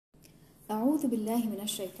اعوذ باللہ من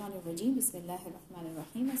الشیطان الرجیم بسم اللہ الرحمن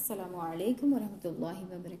الرحیم السلام علیکم ورحمۃ اللہ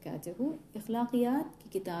وبرکاتہ۔ اخلاقیات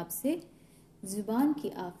کی کتاب سے زبان کی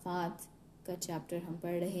آفات کا چیپٹر ہم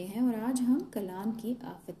پڑھ رہے ہیں اور آج ہم کلام کی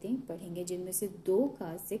آفتیں پڑھیں گے، جن میں سے 2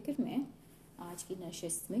 کا ذکر میں آج کی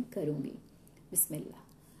نشست میں کروں گی۔ بسم اللہ۔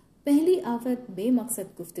 پہلی آفت بے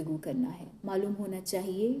مقصد گفتگو کرنا ہے۔ معلوم ہونا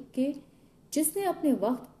چاہیے کہ جس نے اپنے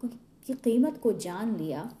وقت کی قیمت کو جان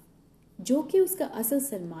لیا، جو کہ اس کا اصل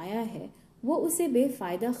سرمایہ ہے، وہ اسے بے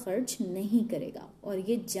فائدہ خرچ نہیں کرے گا، اور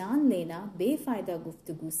یہ جان لینا بے فائدہ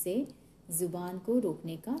گفتگو سے زبان کو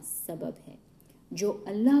روکنے کا سبب ہے۔ جو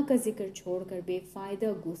اللہ کا ذکر چھوڑ کر بے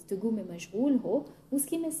فائدہ گفتگو میں مشغول ہو، اس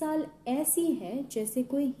کی مثال ایسی ہے جیسے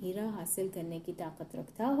کوئی ہیرا حاصل کرنے کی طاقت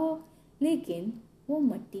رکھتا ہو لیکن وہ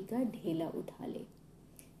مٹی کا ڈھیلا اٹھا لے۔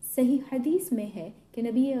 صحیح حدیث میں ہے کہ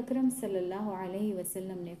نبی اکرم صلی اللہ علیہ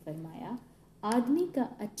وسلم نے فرمایا، آدمی کا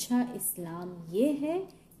اچھا اسلام یہ ہے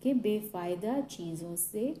کہ بے فائدہ چیزوں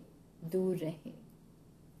سے دور رہے۔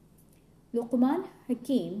 لقمان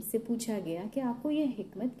حکیم سے پوچھا گیا کہ آپ کو یہ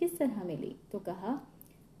حکمت کس طرح ملی؟ تو کہا،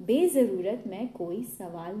 بے ضرورت میں کوئی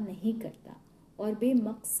سوال نہیں کرتا اور بے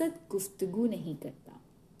مقصد گفتگو نہیں کرتا۔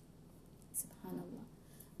 سبحان اللہ۔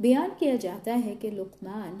 بیان کیا جاتا ہے کہ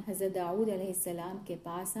لقمان حضرت داؤد علیہ السلام کے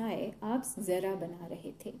پاس آئے، آپ زرع بنا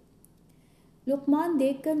رہے تھے۔ لقمان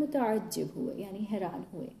دیکھ کر متعجب ہوئے، یعنی حیران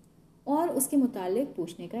ہوئے، اور اس کے متعلق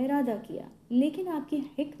پوچھنے کا ارادہ کیا، لیکن آپ کی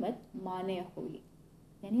حکمت مانع ہوئی،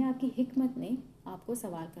 یعنی آپ کی حکمت نے آپ کو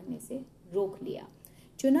سوال کرنے سے روک لیا۔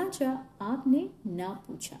 چنانچہ آپ نے نہ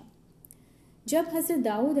پوچھا۔ جب حضرت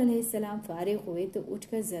داؤد علیہ السلام فارغ ہوئے تو اٹھ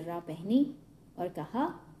کر ذرہ پہنی اور کہا،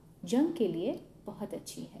 جنگ کے لیے بہت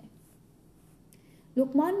اچھی ہے۔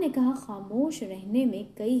 لقمان نے کہا، خاموش رہنے میں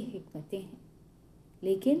کئی حکمتیں ہیں،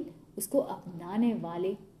 لیکن اس کو اپنانے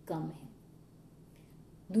والے کم ہیں۔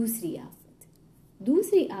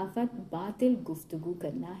 دوسری آفت باطل گفتگو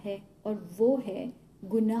کرنا ہے، اور وہ ہے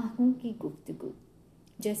گناہوں کی گفتگو،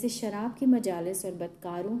 جیسے شراب کی مجالس اور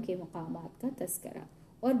بدکاروں کے مقامات کا تذکرہ،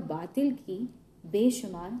 اور باطل کی بے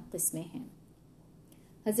شمار قسمیں ہیں۔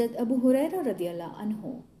 حضرت ابو ہریرہ رضی اللہ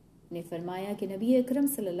عنہ نے فرمایا کہ نبی اکرم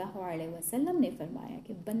صلی اللہ علیہ وسلم نے فرمایا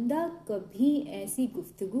کہ بندہ کبھی ایسی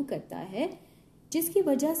گفتگو کرتا ہے جس کی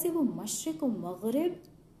وجہ سے وہ مشرق و مغرب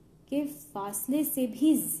کے فاصلے سے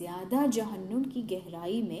بھی زیادہ جہنم کی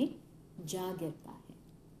گہرائی میں جا گرتا ہے،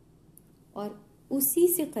 اور اسی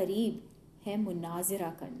سے قریب ہے مناظرہ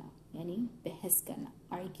کرنا، یعنی بحث کرنا،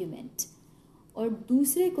 آرگیومنٹ، اور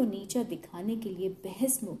دوسرے کو نیچا دکھانے کے لیے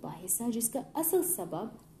بحث مباحثہ، جس کا اصل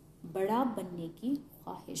سبب بڑا بننے کی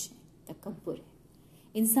خواہش ہے، تکبر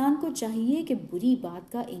ہے۔ انسان کو چاہیے کہ بری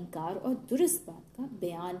بات کا انکار اور درست بات کا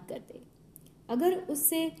بیان کر دے۔ اگر اس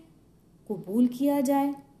سے قبول کیا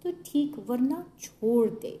جائے تو ٹھیک، ورنہ چھوڑ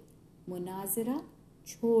دے، مناظرہ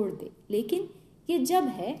چھوڑ دے۔ لیکن یہ جب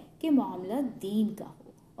ہے کہ معاملہ دین کا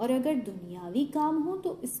ہو، اور اگر دنیاوی کام ہو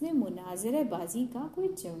تو اس میں مناظرہ بازی کا کوئی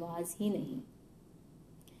جواز ہی نہیں۔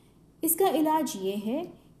 اس کا علاج یہ ہے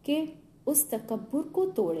کہ اس تکبر کو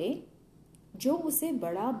توڑے جو اسے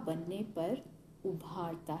بڑا بننے پر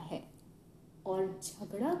ابھارتا ہے، اور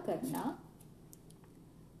جھگڑا کرنا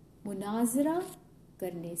مناظرہ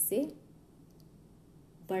کرنے سے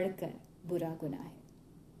بڑھ کر برا گناہ ہے،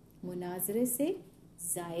 مناظرے سے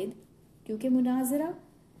زائد، کیونکہ مناظرہ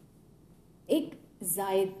ایک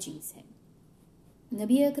زائد چیز ہے۔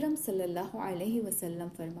 نبی اکرم صلی اللہ علیہ وسلم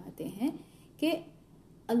فرماتے ہیں کہ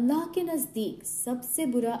اللہ کے نزدیک سب سے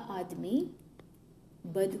برا آدمی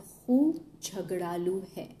بدخو جھگڑالو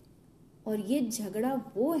ہے، اور یہ جھگڑا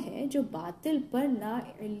وہ ہے جو باطل پر لا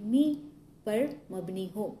علمی پر مبنی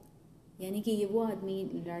ہو، یعنی کہ یہ وہ آدمی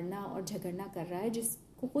لڑنا اور جھگڑنا کر رہا ہے جس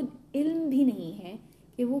کو خود علم بھی نہیں ہے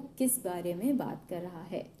کہ وہ کس بارے میں بات کر رہا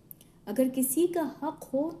ہے۔ اگر کسی کا حق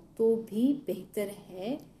ہو تو بھی بہتر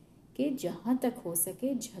ہے کہ جہاں تک ہو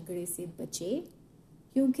سکے جھگڑے سے بچے،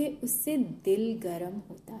 کیونکہ اس سے دل گرم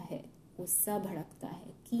ہوتا ہے، غصہ بھڑکتا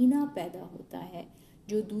ہے، کینہ پیدا ہوتا ہے،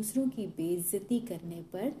 جو دوسروں کی بے عزتی کرنے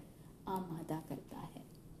پر آمادہ کرتا ہے۔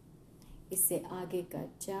 اس سے آگے کا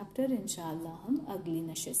چیپٹر انشاءاللہ ہم اگلی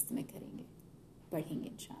نشست میں کریں گے، پڑھیں گے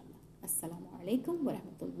انشاءاللہ۔ السلام علیکم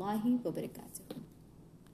ورحمۃ اللہ وبرکاتہ۔